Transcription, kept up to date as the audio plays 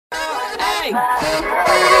Hey!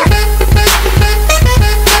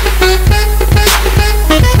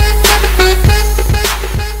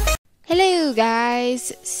 Hello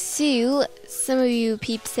guys, so some of you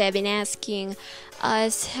peeps have been asking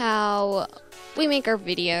us how we make our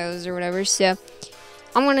videos or whatever, so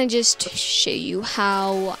I'm gonna just show you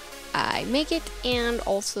how I make it and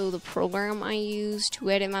also the program I use to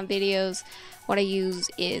edit my videos. What I use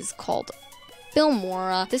is called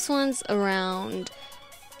Filmora. This one's around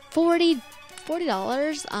 $40.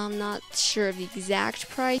 I'm not sure of the exact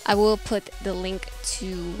price. I will put the link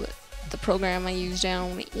to the program I use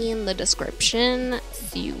down in the description,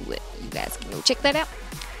 so you guys can go check that out.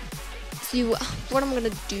 So what I'm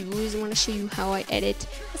gonna do is I'm gonna show you how I edit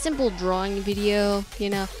a simple drawing video.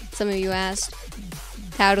 You know, some of you asked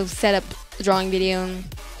how to set up the drawing video and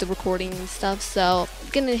the recording and stuff, so I'm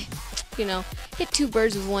gonna, you know, hit two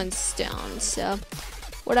birds with one stone. So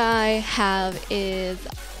what I have is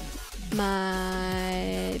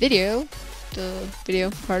my video, the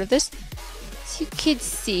video part of this. So you can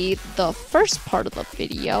see the first part of the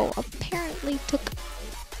video apparently took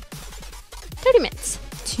 30 minutes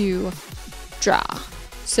to draw,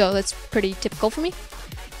 so that's pretty typical for me.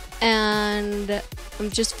 And I'm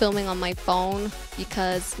just filming on my phone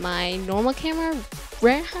because my normal camera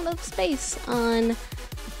ran out of space on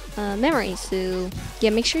memory. So yeah,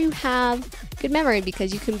 make sure you have good memory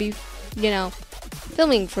because you can be, you know,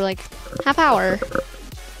 filming for like half hour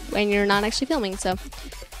when you're not actually filming. So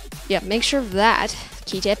yeah, make sure of that,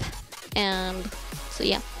 key tip. And so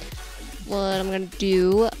yeah, what I'm gonna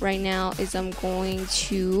do right now is I'm going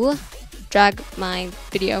to drag my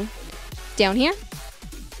video down here,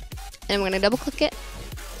 and I'm gonna double click it,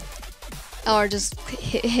 or just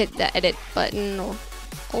hit the edit button or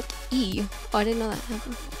Alt E. Oh, I didn't know that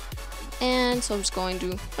happened. And so I'm just going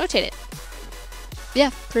to rotate it. Yeah,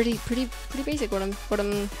 pretty basic what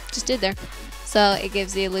I'm just did there. So it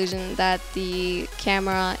gives the illusion that the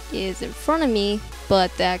camera is in front of me,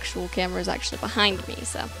 but the actual camera is actually behind me.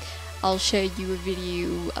 So I'll show you a video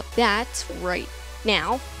of that right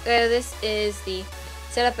now. This is the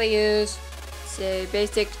setup I use. It's a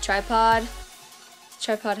basic tripod. The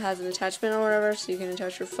tripod has an attachment or whatever, so you can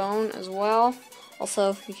attach your phone as well.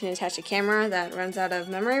 Also, you can attach a camera that runs out of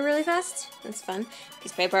memory really fast. That's fun.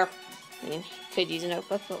 Piece of paper. I mean, you could use a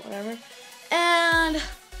notebook, but whatever. And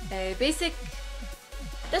a basic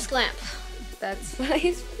desk lamp. That's what I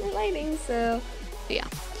use for lighting, so yeah.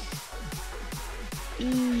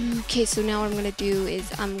 Okay, so now what I'm gonna do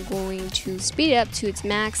is I'm going to speed it up to its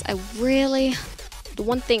max. The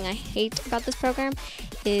one thing I hate about this program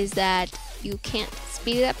is that you can't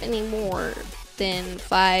speed it up any more than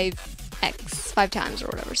 5 times or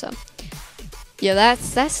whatever. So yeah,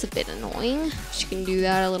 that's a bit annoying. You can do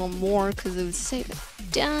that a little more because it would save a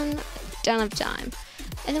ton of time.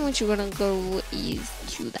 And then what you're gonna go is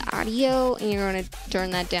to the audio, and you're gonna turn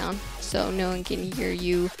that down so no one can hear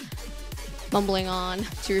you mumbling on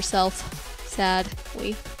to yourself,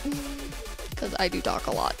 sadly, because I do talk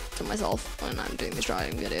a lot to myself when I'm doing these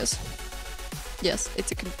drawing videos. Yes,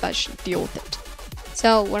 it's a confession, deal with it.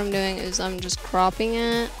 So what I'm doing is I'm just cropping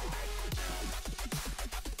it.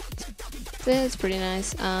 It's pretty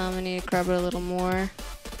nice. I need to crop it a little more,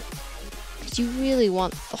 because you really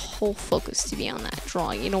want the whole focus to be on that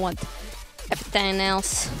drawing. You don't want everything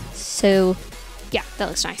else. So yeah, that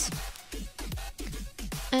looks nice.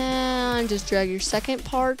 And just drag your second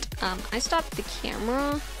part. I stopped the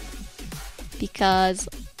camera because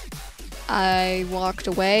I walked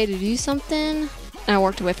away to do something, and I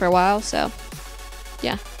walked away for a while, so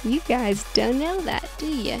yeah, you guys don't know that, do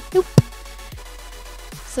you? Nope.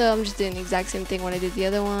 So I'm just doing the exact same thing when I did the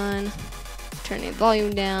other one, turning the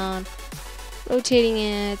volume down, rotating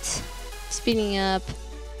it, speeding up,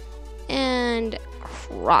 and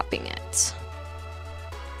cropping it.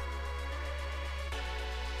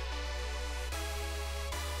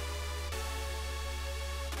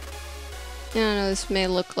 I know this may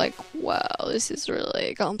look like, wow, this is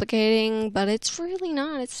really complicating, but it's really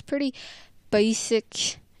not. It's pretty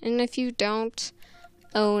basic. And if you don't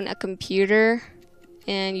own a computer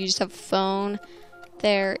and you just have a phone,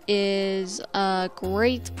 there is a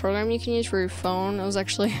great program you can use for your phone. It was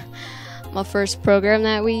actually my first program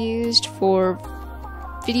that we used for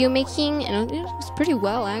video making, and it was pretty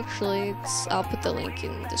well, actually. I'll put the link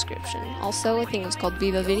in the description. Also, I think it was called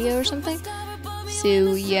Viva Video or something.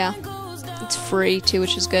 So yeah, it's free too,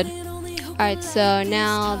 which is good. Alright, so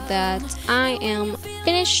now that I am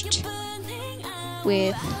finished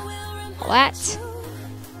with all that,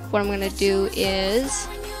 what I'm gonna do is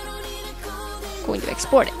going to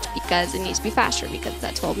export it because it needs to be faster because it's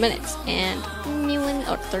at 12 minutes and no one,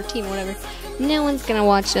 or 13, whatever, no one's gonna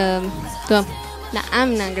watch I'm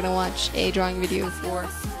not gonna watch a drawing video for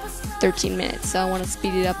 13 minutes, so I want to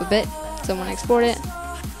speed it up a bit. So I'm gonna export it,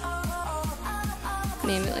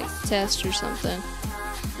 name it like test or something,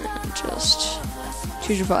 and just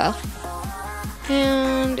choose your file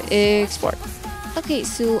and export. Okay,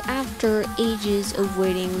 so after ages of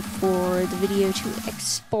waiting for the video to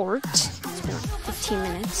export, it's been like 15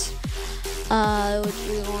 minutes, what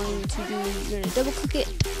you're going to do is you're going to double click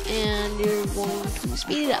it and you're going to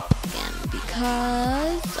speed it up again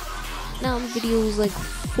because now the video is like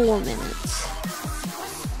 4 minutes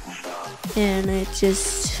and it's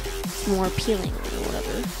just more appealing or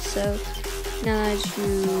whatever. So now that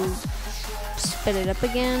you sped it up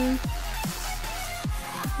again,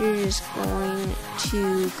 you're just going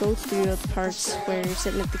to go through the parts where you're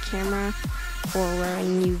sitting at the camera or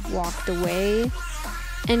when you've walked away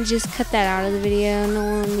and just cut that out of the video.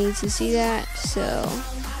 No one needs to see that. So,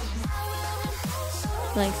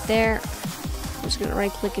 like there, I'm just gonna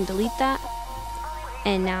right click and delete that.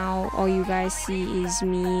 And now all you guys see is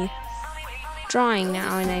me drawing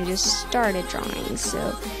now, and I just started drawing.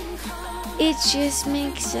 So, it just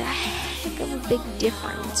makes a heck of a big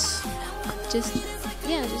difference. Just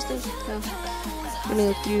does. So I'm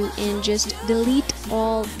gonna go through and just delete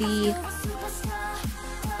all the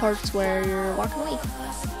parts where you're walking away.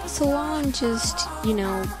 So while I'm just,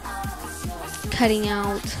 cutting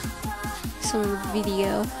out some of the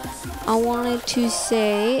video, I wanted to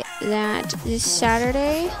say that this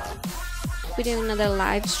Saturday we did another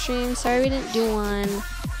live stream. Sorry we didn't do one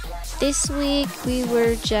this week. We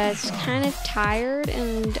were just kind of tired,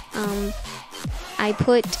 and I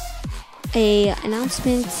put a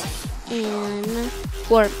announcement in,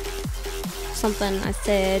 or something I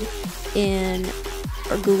said in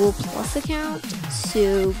our Google Plus account,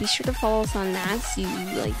 so be sure to follow us on that so you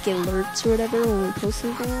get alerts or whatever when we post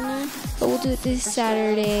something on there. But we'll do it this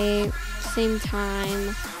Saturday, same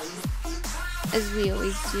time as we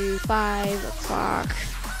always do, 5 o'clock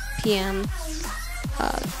p.m.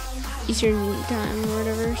 Eastern time or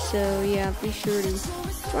whatever. So yeah, be sure to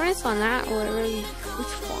join us on that or whatever.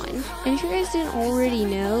 It's fun. And if you guys didn't already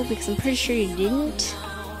know, because I'm pretty sure you didn't,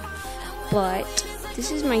 but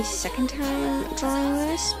this is my second time drawing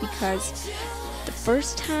this because the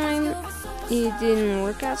first time it didn't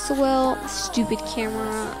work out so well. The stupid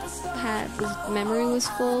camera memory was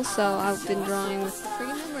full, so I've been drawing with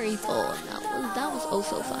freaking memory full. That was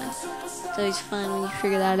also fun. It's always fun when you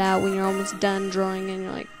figure that out when you're almost done drawing and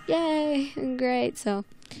you're like, yay, great. So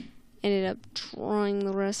ended up drawing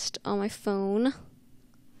the rest on my phone.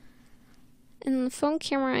 And the phone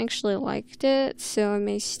camera actually liked it, so I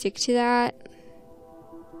may stick to that.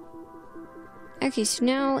 Okay, so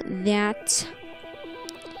now that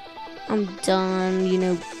I'm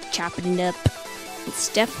done, chopping it up and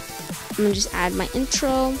stuff, I'm gonna just add my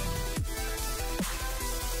intro,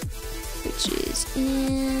 which is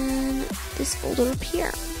in this folder up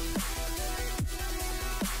here.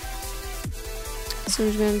 So I'm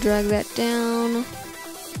just gonna drag that down.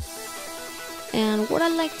 And what I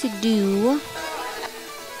like to do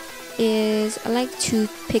is I like to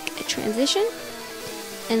pick a transition,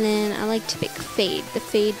 and then I like to pick the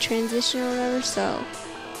fade transition or whatever, so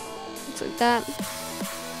it's like that.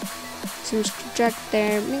 So I'm just gonna drag it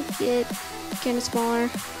there, make it kind of smaller,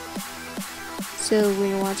 so when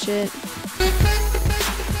you watch it,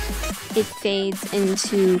 it fades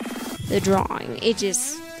into the drawing.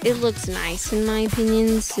 It looks nice in my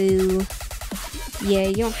opinion, so yeah,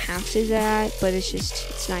 you don't have to do that, but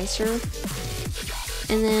it's nicer.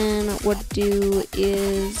 And then what I do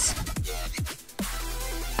is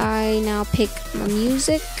I now pick my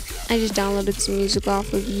music. I just downloaded some music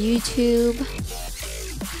off of YouTube.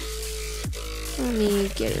 Let me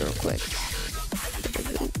get it real quick.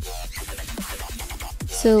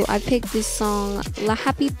 So I picked this song La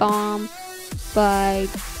Happy Bomb by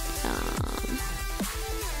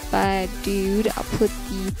Dude. I'll put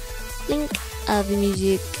the link of the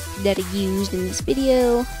music that I used in this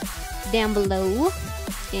video down below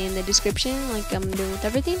in the description, like I'm doing with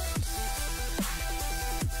everything.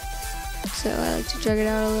 So I like to drag it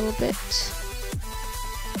out a little bit,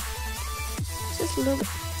 just a little bit.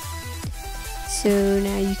 So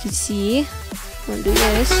now you can see, I'm gonna do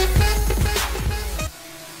this.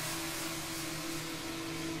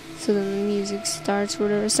 So then the music starts,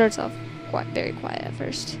 whatever. It starts off very quiet at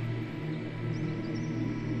first.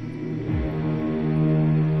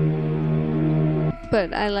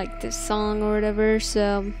 But I like this song or whatever,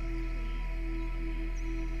 so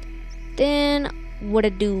then what I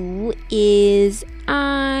do is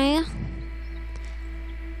I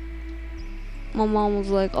my mom was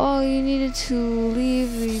like, oh, you needed to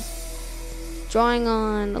leave the drawing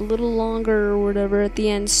on a little longer or whatever at the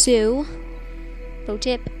end. So, pro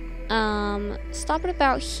tip, stop it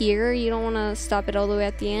about here. You don't want to stop it all the way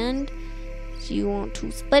at the end. So you want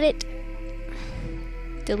to split it,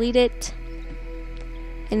 delete it,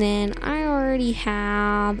 and then I already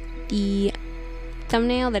have the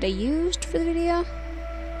thumbnail that I used for the video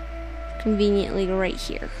conveniently right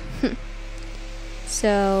here.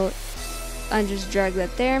 So I just drag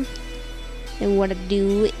that there, and what I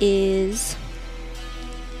do is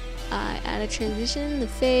I add a transition, the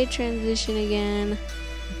fade transition again.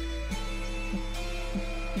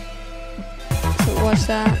 So watch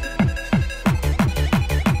that.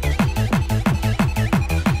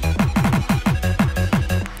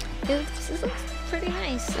 This looks pretty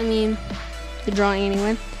nice. I mean, the drawing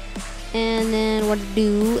anyway. And then what I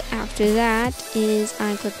do after that is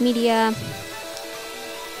I click media,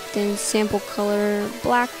 then sample color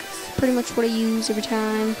black. Is pretty much what I use every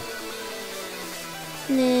time.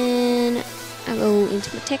 And then I go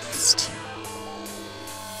into my text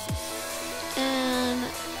and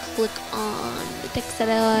click on the text that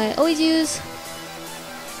I always use.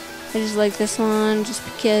 I just like this one just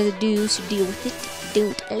because I do, so deal with it.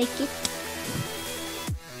 Don't like it.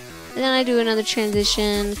 And then I do another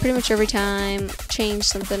transition pretty much every time. Change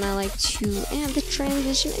something I like to add the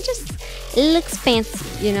transition. It looks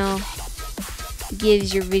fancy, you know.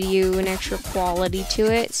 Gives your video an extra quality to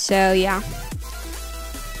it. So yeah.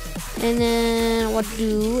 And then what I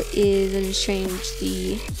do is I just change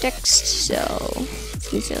the text. So it's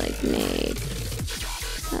gonna say like made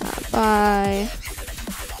by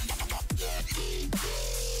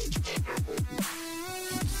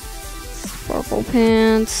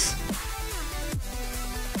SparklePants.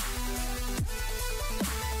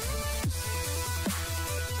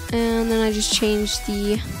 And then I just change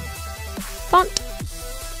the font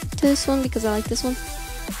to this one because I like this one.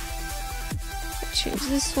 Change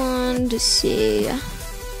this one to say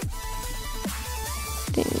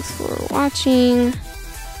thanks for watching.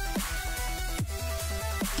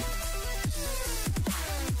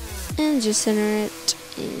 And just center it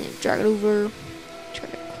and then drag it over. Try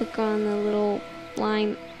to click on the little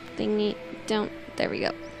line thingy down. There we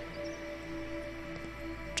go.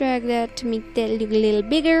 Drag that to make that look a little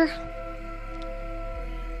bigger.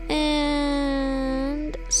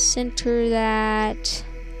 And center that.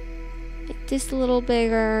 Make this a little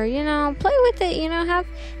bigger. You know, play with it. You know, have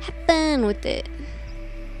fun with it.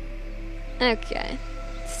 Okay.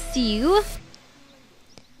 See you.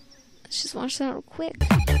 Let's just watch that real quick.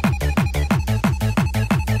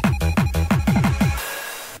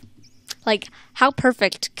 Like, how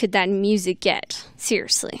perfect could that music get?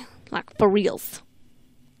 Seriously. Like, for reals.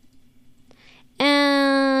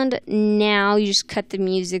 And now you just cut the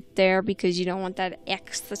music there because you don't want that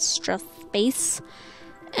extra space.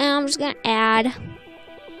 And I'm just going to add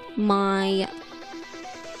my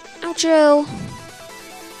outro.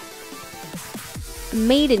 I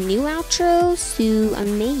made a new outro, so I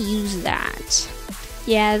may use that.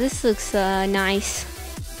 Yeah, this looks nice.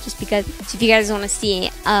 Just because, so if you guys want to see,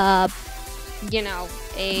 you know,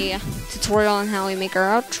 a tutorial on how we make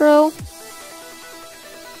our outro,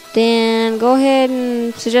 then go ahead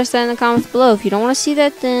and suggest that in the comments below. If you don't want to see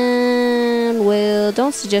that, then, well,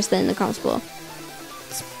 don't suggest that in the comments below.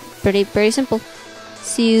 It's pretty simple.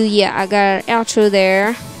 So, yeah, I got an outro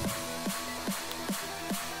there.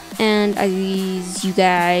 And as you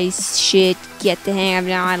guys should get the hang of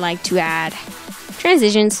now, I like to add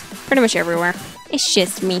transitions pretty much everywhere. It's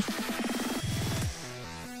just me.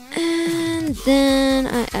 And then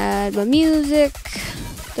I add my music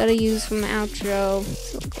that I use for my outro.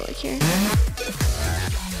 So we'll go like here.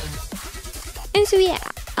 And so yeah,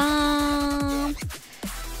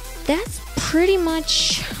 that's pretty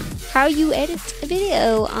much how you edit a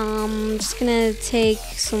video. I'm just gonna take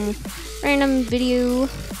some random video.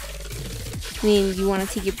 I mean, you want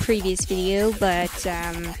to take your previous video, but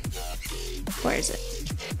where is it?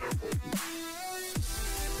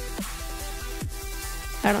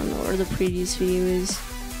 I don't know where the previous video is.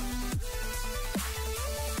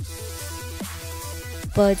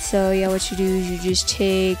 But so yeah, what you do is you just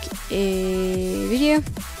take a video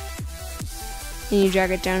and you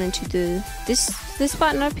drag it down into this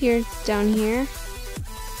button up here, down here,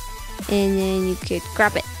 and then you could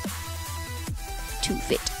grab it to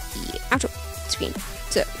fit the outro screen.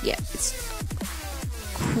 So yeah, it's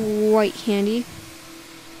quite handy.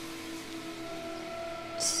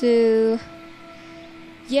 So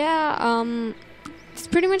yeah, it's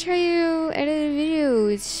pretty much how you edit a video.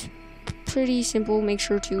 It's pretty simple. Make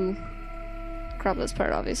sure to crop this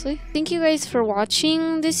part, obviously. Thank you guys for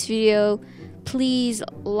watching this video. please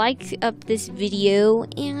like up this video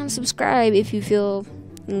and subscribe if you feel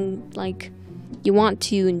like you want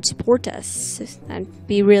to, and support us. I'd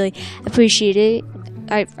be really appreciated.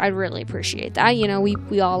 I really appreciate that. You know,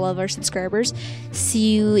 we all love our subscribers. So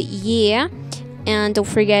yeah, and don't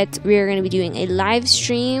forget, we're gonna be doing a live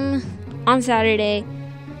stream on Saturday,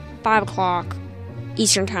 5 o'clock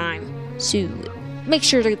Eastern time. So make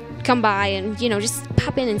sure to come by and, you know, just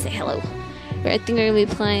pop in and say hello. I think we're gonna be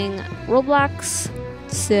playing Roblox.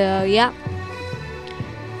 So yeah.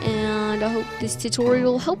 And I hope this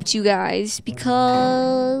tutorial helped you guys,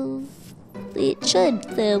 because it should.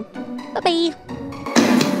 So bye bye.